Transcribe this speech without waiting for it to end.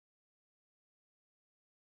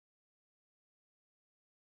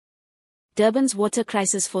Durban's water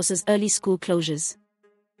crisis forces early school closures.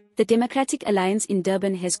 The Democratic Alliance in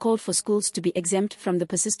Durban has called for schools to be exempt from the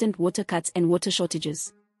persistent water cuts and water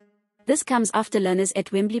shortages. This comes after learners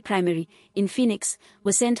at Wembley Primary, in Phoenix,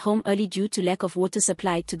 were sent home early due to lack of water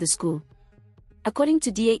supply to the school. According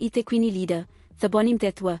to DA eThekwini leader, Thobani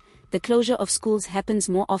Mthethwa, the closure of schools happens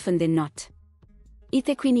more often than not.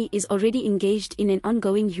 eThekwini is already engaged in an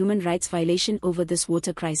ongoing human rights violation over this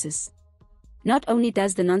water crisis. Not only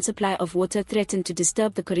does the non-supply of water threaten to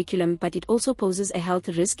disturb the curriculum, but it also poses a health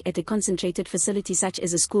risk at a concentrated facility such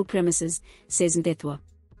as a school premises, says Mthethwa.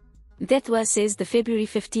 Mthethwa says the February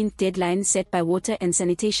 15th deadline set by Water and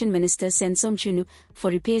Sanitation Minister Senzo Mchunu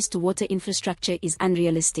for repairs to water infrastructure is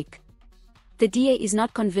unrealistic. The DA is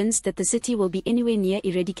not convinced that the city will be anywhere near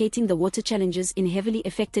eradicating the water challenges in heavily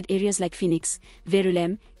affected areas like Phoenix,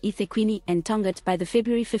 Verulam, eThekwini and Tongaat by the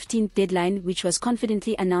February 15th deadline, which was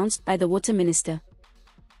confidently announced by the water minister.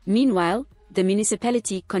 Meanwhile, the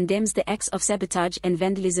municipality condemns the acts of sabotage and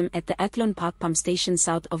vandalism at the Athlone Park pump station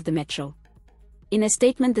south of the metro. In a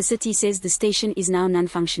statement, the city says the station is now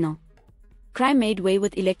non-functional. Crime made way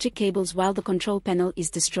with electric cables while the control panel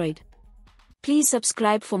is destroyed. Please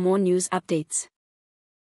subscribe for more news updates.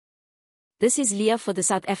 This is Leah for the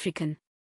South African.